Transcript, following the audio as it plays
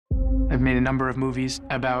I've made a number of movies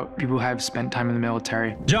about people who have spent time in the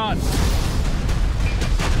military. John!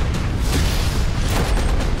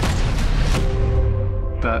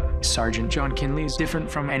 But Sergeant John Kinley is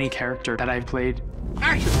different from any character that I've played.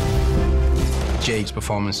 Action! Jake's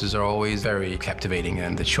performances are always very captivating,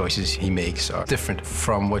 and the choices he makes are different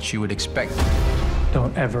from what you would expect.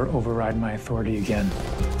 Don't ever override my authority again.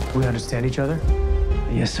 We understand each other?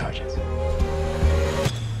 Yes, Sergeant.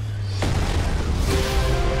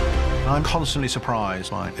 I'm constantly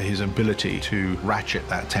surprised by his ability to ratchet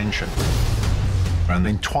that tension and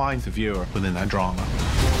entwine the viewer within that drama.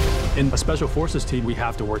 In a special forces team, we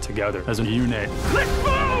have to work together as a unit. Let's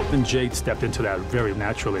move! And Jake stepped into that very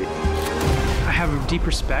naturally. I have a deep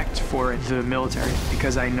respect for the military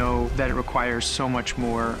because I know that it requires so much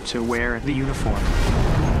more to wear the uniform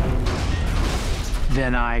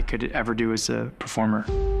than I could ever do as a performer.